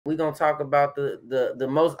we're gonna talk about the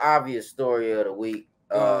most obvious story of the week.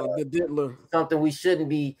 The diddler. Something we shouldn't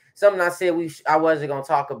be. Something I said I wasn't gonna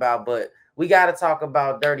talk about, but we got to talk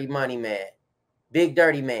about Dirty Money Man, Big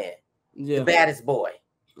Dirty Man, the baddest boy,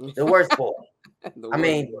 the worst boy. I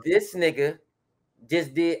mean, this nigga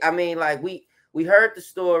just did. I mean, like we heard the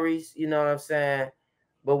stories, you know what I'm saying,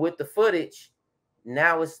 but with the footage,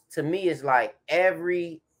 now it's to me it's like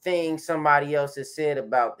everything somebody else has said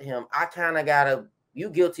about him. I kind of gotta. You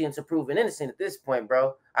guilty until proven innocent at this point,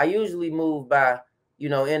 bro. I usually move by, you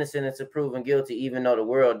know, innocent until proven guilty, even though the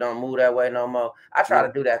world don't move that way no more. I try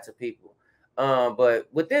to do that to people. But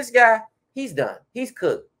with this guy, he's done. He's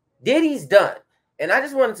cooked. Diddy's done. And I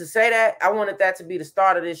just wanted to say that. I wanted that to be the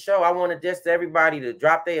start of this show. I wanted just everybody to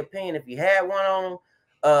drop their opinion if you had one on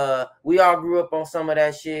them. We all grew up on some of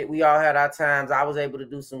that shit. We all had our times. I was able to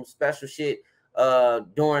do some special shit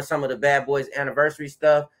during some of the Bad Boys anniversary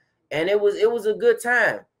stuff. And it was a good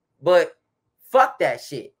time, but fuck that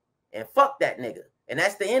shit and fuck that nigga, and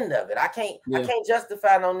that's the end of it. I can't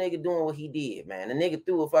justify no nigga doing what he did, man. The nigga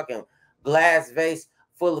threw a fucking glass vase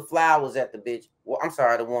full of flowers at the bitch. Well, I'm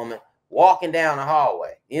sorry, the woman walking down the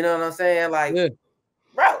hallway. You know what I'm saying? Like,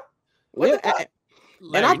 bro, what the fuck?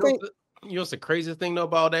 And I think. You know what's the craziest thing though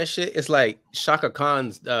about that shit? It's like Shaka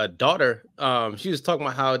Khan's daughter. She was talking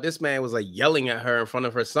about how this man was like yelling at her in front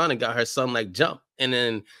of her son and got her son like jump. And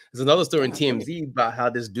then there's another story in TMZ about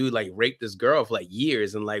how this dude like raped this girl for like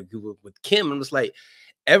years and like with Kim. And it's like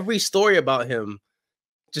every story about him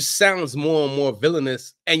just sounds more and more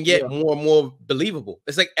villainous and yet more and more believable.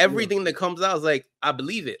 It's like everything that comes out is like, I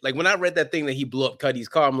believe it. Like when I read that thing that he blew up Cuddy's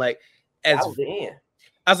car, I'm like, I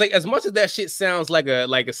was like, as much as that shit sounds like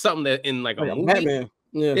a something that in like a movie, Batman.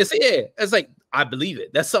 It's like I believe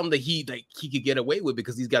it. That's something that he could get away with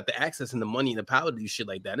because he's got the access and the money and the power to do shit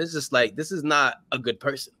like that. It's just like this is not a good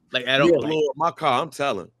person. Like I don't blow up my car. I'm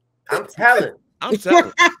telling. I'm telling. I'm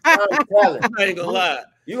telling. I ain't gonna lie.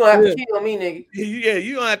 You gonna have to kill me, nigga. Yeah,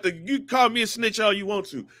 you don't have to. You call me a snitch all you want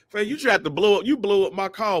to. Fred, you tried to blow up. You blow up my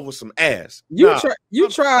car with some ass. You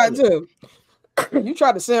tried to. You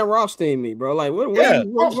tried to Sam Rothstein me, bro. Like, what are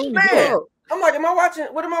you man. I'm like, am I watching?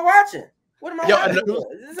 What am I watching? What am I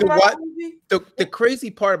watching? The crazy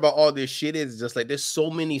part about all this shit is just like there's so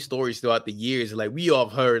many stories throughout the years. Like we all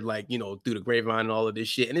have heard, like, you know, through the grapevine and all of this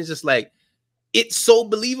shit. And it's just like, it's so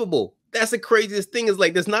believable. That's the craziest thing is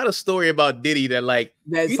like there's not a story about Diddy that like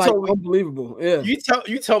that's like unbelievable. Yeah.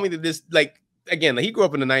 You tell me that this like again, like he grew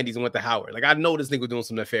up in the 90s and went to Howard. Like I know this nigga was doing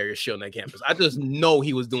some nefarious shit on that campus. I just know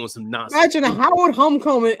he was doing some nonsense. Imagine Howard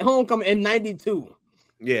homecoming in 92.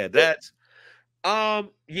 Yeah, that's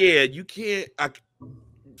you can't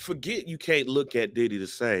forget you can't look at Diddy the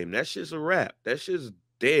same. That shit's a wrap. That shit's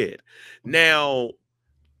dead. Now,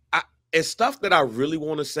 it's stuff that I really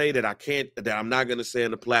want to say that I'm not gonna say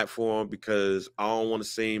on the platform because I don't want to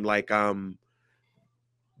seem like I'm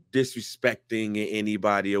disrespecting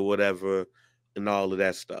anybody or whatever. And all of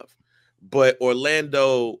that stuff, but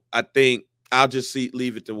Orlando, I think I'll just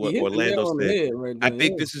leave it to what Orlando said. I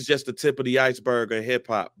think this is just the tip of the iceberg in hip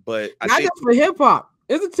hop, but I think just for hip hop,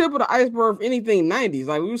 it's the tip of the iceberg for anything 90s.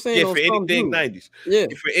 Like we were saying, for anything 90s,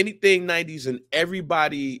 for anything 90s, and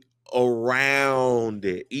everybody around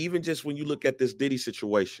it, even just when you look at this Diddy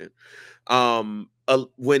situation, when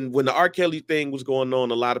the R. Kelly thing was going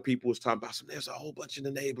on, a lot of people was talking about there's a whole bunch of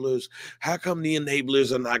enablers. How come the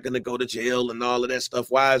enablers are not going to go to jail and all of that stuff?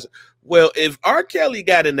 Well, if R. Kelly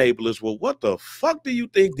got enablers, well, what the fuck do you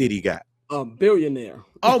think Diddy got? A billionaire.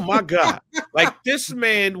 Oh my God. Like this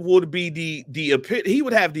man would be he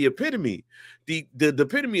would have the epitome, the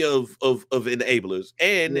epitome of enablers.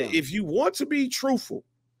 And if you want to be truthful,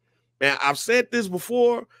 man, I've said this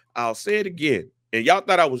before, I'll say it again. And y'all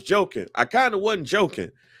thought I was joking. I kind of wasn't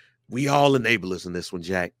joking. We all enablers in this one,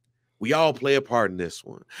 Jack. We all play a part in this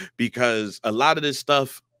one because a lot of this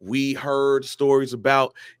stuff we heard stories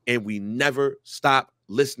about and we never stop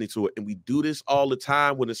listening to it. And we do this all the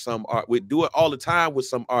time when it's some art. We do it all the time with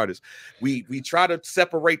some artists. We try to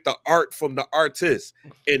separate the art from the artist.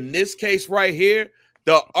 In this case right here,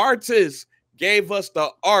 the artist gave us the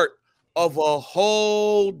art of a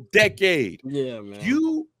whole decade. Yeah,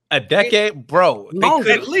 man. A decade, bro.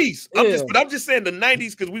 At least. I'm just saying the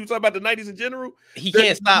 90s because we were talking about the 90s in general. He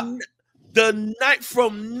can't stop. The night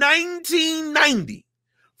from 1990,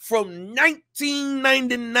 from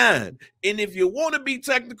 1999, and if you want to be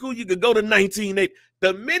technical, you could go to 1980.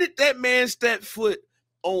 The minute that man stepped foot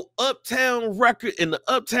on Uptown Record in the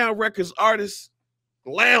Uptown Records Artists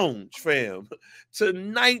Lounge, fam, to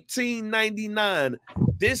 1999,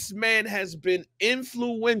 this man has been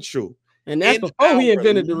influential. And that's before he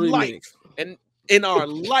invented the remix. And in our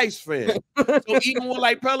lifespan. So even with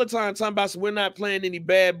like Peloton talking about, so we're not playing any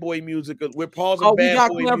bad boy music. We're pausing bad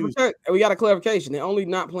boy music. We got a clarification. They're only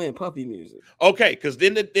not playing puppy music. Okay, because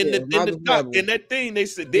then in that thing they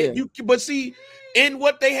said but see, in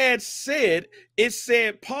what they had said, it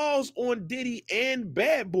said pause on Diddy and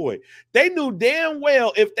Bad Boy. They knew damn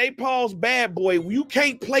well if they pause Bad Boy, you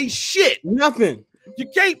can't play shit. Nothing. You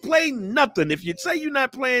can't play nothing. If you say you're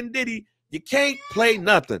not playing Diddy, you can't play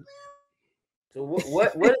nothing. So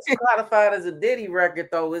what is classified as a Diddy record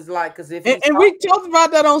though? Is like because if and we talked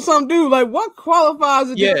about that on some dude. Like what qualifies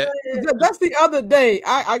a Diddy? That's the other day.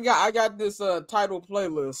 I got this title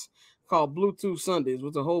playlist called Bluetooth Sundays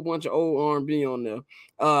with a whole bunch of old R&B on there.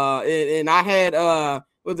 And I had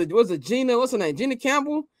was it Gina? What's her name? Gina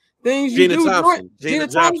Campbell. Things Gina you do. Thompson. Gina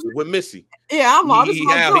Thompson with Missy. Yeah, I'm like,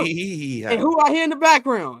 and who I hear in the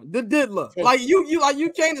background? The Diddler. Like you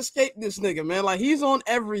can't escape this nigga, man. Like he's on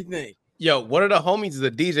everything. Yo, one of the homies is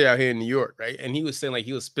a DJ out here in New York, right? And he was saying like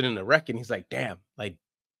he was spinning the record. And he's like, damn, like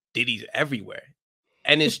Diddy's everywhere.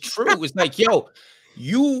 And it's true. It's like, yo,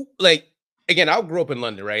 you like, again, I grew up in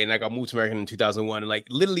London, right? And like I moved to America in 2001. And like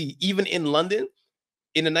literally even in London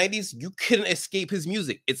in the 90s, you couldn't escape his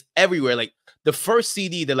music. It's everywhere. Like the first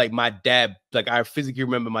CD that like my dad, like I physically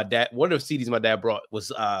remember my dad, one of the CDs my dad brought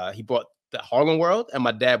was he brought the Harlem World and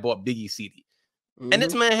my dad bought Biggie's CD. And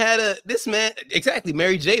this man had exactly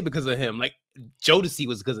Mary J because of him. Like Jodeci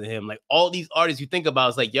was because of him. Like all these artists you think about,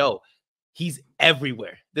 it's like, yo, he's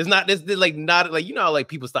everywhere. There's like not like, you know, like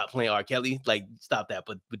people stop playing R. Kelly, like stop that.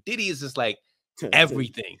 But Diddy is just like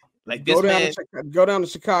everything. Like this go down to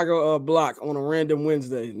Chicago block on a random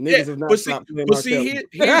Wednesday. Niggas have not stopped playing R. Kelly.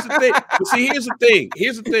 Here's the thing.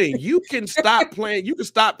 Here's the thing. You can stop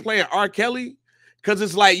playing R. Kelly because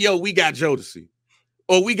it's like, yo, we got Jodeci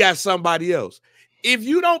or we got somebody else. If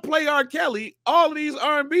you don't play R. Kelly, all of these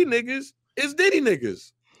R&B niggas is Diddy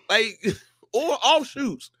niggas, like or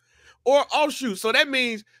offshoots. So that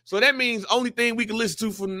means only thing we can listen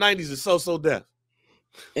to from the 90s is So Def.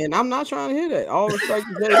 And I'm not trying to hear that. All respect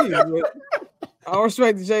to JD. All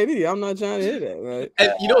respect to JD. I'm not trying to hear that. Right?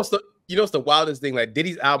 And you know what's the wildest thing? Like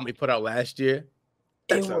Diddy's album he put out last year.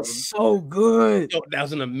 It was so good. Yo, that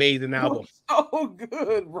was an amazing album. So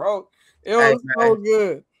good, bro. It was so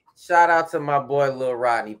good. Shout out to my boy Lil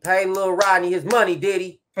Rodney. Pay Lil Rodney his money,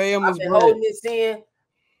 Diddy. Pay him his money. Holding this in.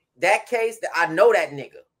 That case, I know that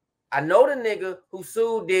nigga. I know the nigga who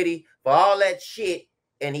sued Diddy for all that shit.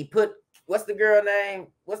 And he put, what's the girl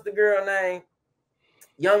name?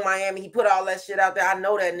 Young Miami. He put all that shit out there. I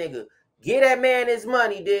know that nigga. Get that man his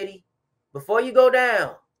money, Diddy. Before you go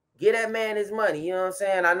down, get that man his money. You know what I'm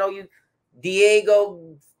saying? I know you,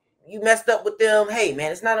 Diego, you messed up with them. Hey,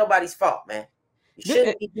 man, it's not nobody's fault, man. You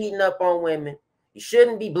shouldn't be beating up on women. You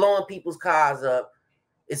shouldn't be blowing people's cars up.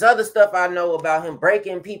 It's other stuff I know about him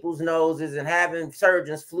breaking people's noses and having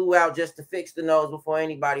surgeons flew out just to fix the nose before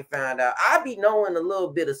anybody found out. I be knowing a little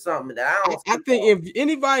bit of something that I don't. I think if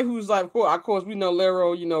anybody who's like, of course, we know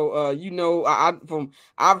Lero.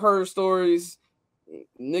 I've heard stories,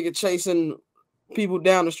 nigga chasing people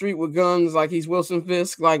down the street with guns like he's Wilson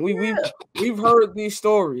Fisk. Like we've heard these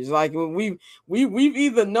stories. Like we've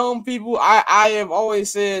either known people. I have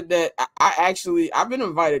always said that I've been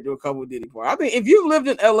invited to a couple of Diddy parties. I think if you've lived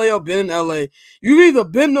in LA or been in LA, you've either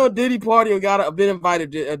been to a Diddy party or been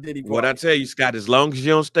invited to a Diddy party. What I tell you, Scott, as long as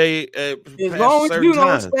you don't stay stay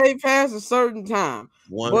past a certain time.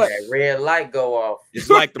 That red light go off. It's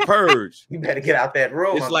like the purge. You better get out that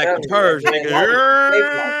room. It's like the purge,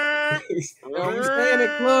 nigga. We stay in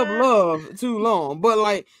the club love too long. But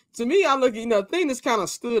like to me, I look at the thing that's kind of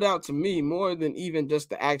stood out to me more than even just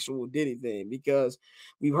the actual Diddy thing, because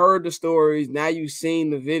we've heard the stories, now you've seen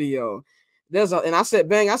the video. And I said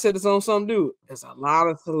this on some dude. There's a lot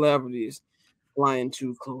of celebrities flying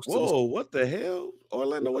too close to what the hell?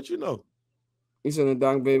 Orlando, what you know? He said the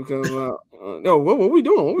dog baby comes out. No, what we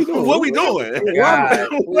doing? What we doing? God,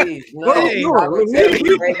 please, no.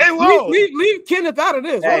 Leave Kenneth out of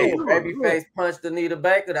this. Hey, Babyface punched Anita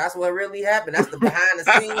Baker. That's what really happened. That's the behind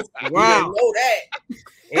the scenes. Wow. You know that.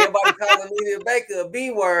 Everybody calling Anita Baker a B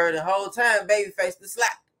word the whole time. Babyface the slap.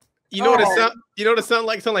 You know what it sound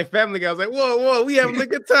like Family Guy. I was like, whoa, we having a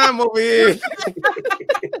good time over here.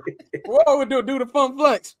 Whoa, do the fun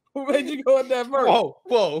flex. Who made you go at that first?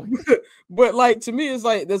 Whoa. But like to me, it's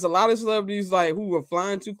like there's a lot of celebrities like who were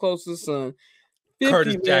flying too close to the sun. 50,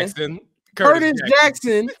 Curtis Jackson.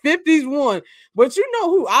 50's one. But you know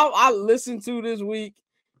who I listened to this week,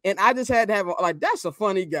 and I just had to have that's a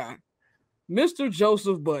funny guy, Mr.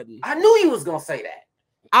 Joseph Budden. I knew he was gonna say that.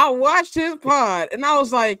 I watched his pod, and I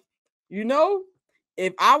was like,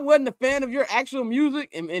 if I wasn't a fan of your actual music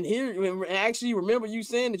and actually remember you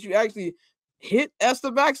saying that you actually hit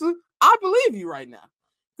Esther Baxter, I believe you right now.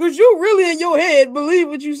 Because you really in your head believe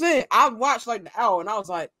what you said. I watched like the hour and I was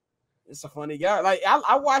like, it's a funny guy. Like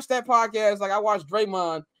I watched that podcast, like I watched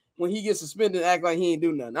Draymond when he gets suspended, act like he ain't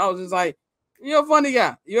do nothing. I was just like, you're a funny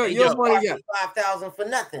guy. You're a funny guy. 5,000 for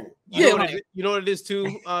nothing. You know what it is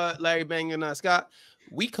too, Larry Bang and Scott.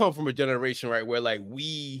 We come from a generation, right, where like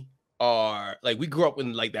we grew up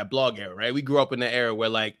in like that blog era, right? We grew up in the era where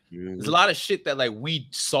like there's a lot of shit that like we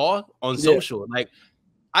saw on social. Like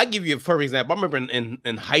I give you a perfect example. I remember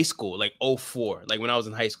in high school, like 04, like when I was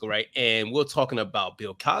in high school, right? And we were talking about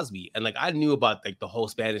Bill Cosby, and like I knew about like the whole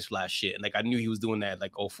Spanish Fly shit, and like I knew he was doing that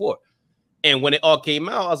like 04. And when it all came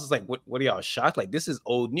out, I was just like, what are y'all shocked? Like, this is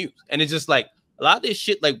old news. And it's just like a lot of this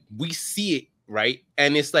shit, like we see it, right?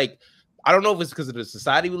 And it's like, I don't know if it's because of the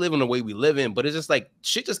society we live in, the way we live in, but it's just like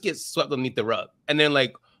shit just gets swept underneath the rug. And then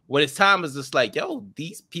like when it's time, it's just like, yo,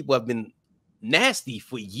 these people have been nasty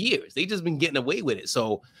for years. They just been getting away with it.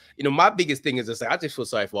 So, you know, my biggest thing is just like, I just feel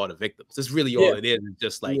sorry for all the victims. That's really all it is. It's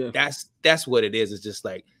just like, that's what it is. It's just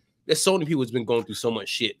like, there's so many people who's been going through so much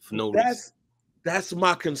shit for no reason. That's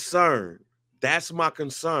my concern. That's my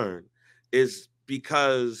concern, is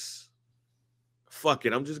because, fuck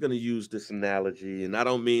it, I'm just going to use this analogy, and I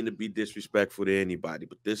don't mean to be disrespectful to anybody,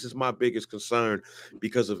 but this is my biggest concern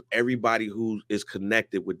because of everybody who is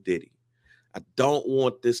connected with Diddy. I don't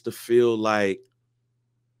want this to feel like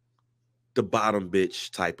the bottom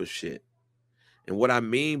bitch type of shit. And what I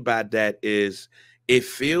mean by that is it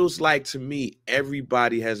feels like to me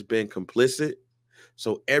everybody has been complicit.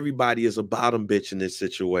 So everybody is a bottom bitch in this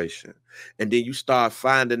situation. And then you start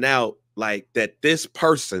finding out like that this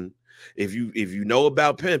person, if you know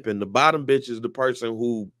about pimping, the bottom bitch is the person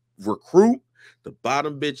who recruit. The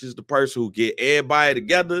bottom bitch is the person who get everybody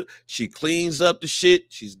together. She cleans up the shit.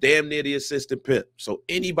 She's damn near the assistant pimp. So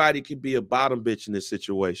anybody could be a bottom bitch in this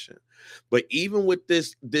situation. But even with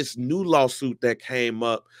this new lawsuit that came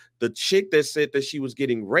up, the chick that said that she was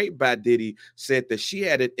getting raped by Diddy said that she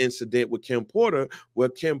had an incident with Kim Porter where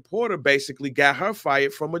Kim Porter basically got her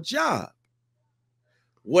fired from a job.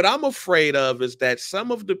 What I'm afraid of is that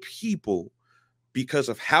some of the people, because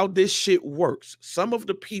of how this shit works, some of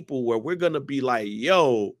the people where we're going to be like,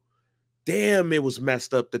 yo, damn, it was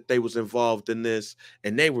messed up that they was involved in this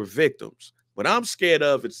and they were victims. What I'm scared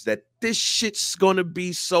of is that this shit's going to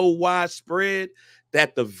be so widespread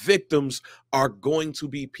that the victims are going to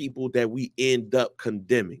be people that we end up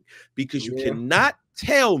condemning, because you cannot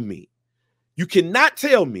tell me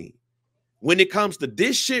when it comes to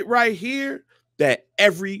this shit right here that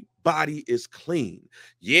everybody is clean.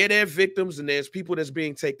 Yeah, they're victims and there's people that's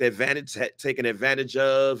being taken advantage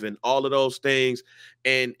of and all of those things.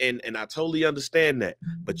 And I totally understand that.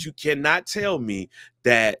 But you cannot tell me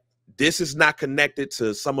that this is not connected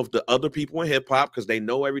to some of the other people in hip hop because they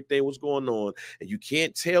know everything was going on. And you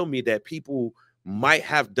can't tell me that people might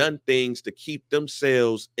have done things to keep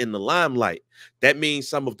themselves in the limelight. That means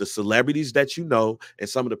some of the celebrities that you know and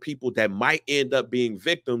some of the people that might end up being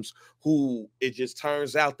victims, who it just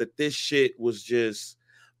turns out that this shit was just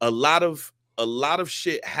a lot of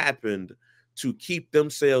shit happened to keep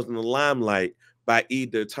themselves in the limelight by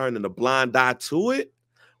either turning a blind eye to it,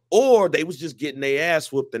 or they was just getting their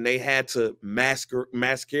ass whooped and they had to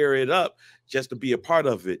masquerade it up just to be a part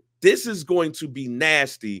of it. This is going to be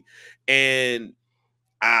nasty. And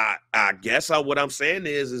I guess what I'm saying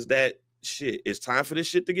is that shit, it's time for this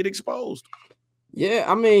shit to get exposed. Yeah,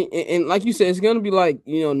 I mean, and like you said, it's gonna be like,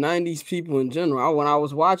 you know, 90s people in general. When I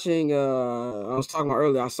was watching, I was talking about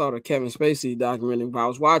earlier, I saw the Kevin Spacey documentary, but I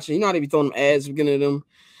was watching, you know how they be throwing them ads beginning of them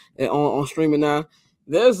on streaming now.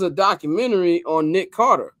 There's a documentary on Nick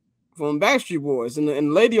Carter from Backstreet Boys, and the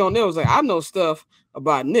lady on there was like, I know stuff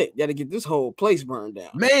about Nick. Got to get this whole place burned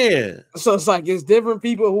down, man. So it's like it's different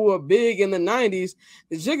people who are big in the 90s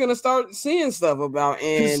that you're gonna start seeing stuff about.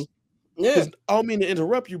 And yeah, I don't mean to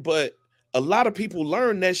interrupt you, but a lot of people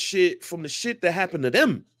learn that shit from the shit that happened to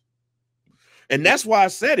them, and that's why I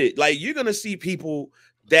said it. Like, you're gonna see people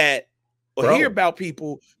that hear about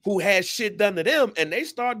people who had shit done to them, and they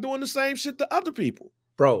start doing the same shit to other people.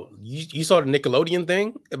 Bro, you saw the Nickelodeon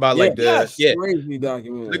thing about crazy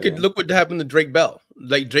documentary. Look what happened to Drake Bell.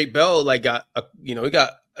 Like, Drake Bell got he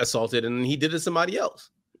got assaulted and he did it to somebody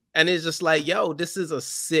else, and it's just like, yo, this is a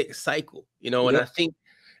sick cycle, you know. And I think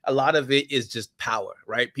a lot of it is just power,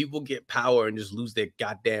 right? People get power and just lose their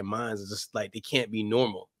goddamn minds. It's just like they can't be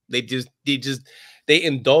normal. They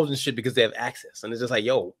indulge in shit because they have access, and it's just like,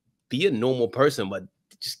 yo, be a normal person, but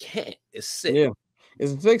just can't. It's sick. Yeah.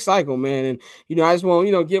 It's a sick cycle, man. And I just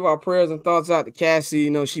want give our prayers and thoughts out to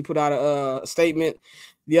Cassie. She put out a statement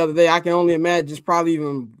the other day. I can only imagine it's probably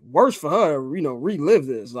even worse for her to relive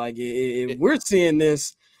this. Like if we're seeing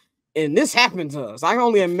this and this happened to us, I can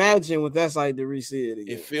only imagine what that's like to re-see it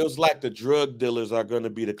again. It feels like the drug dealers are going to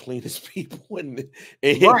be the cleanest people in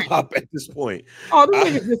hip hop at this point. Oh, the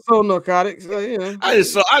niggas just sold narcotics. I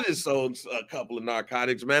just sold a couple of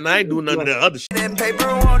narcotics, man. I ain't doing none of the other shit. That paper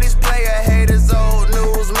on these player haters, old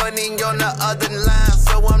news, money on the other line,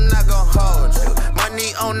 so I'm not gonna hold you.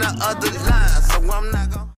 Money on the other line.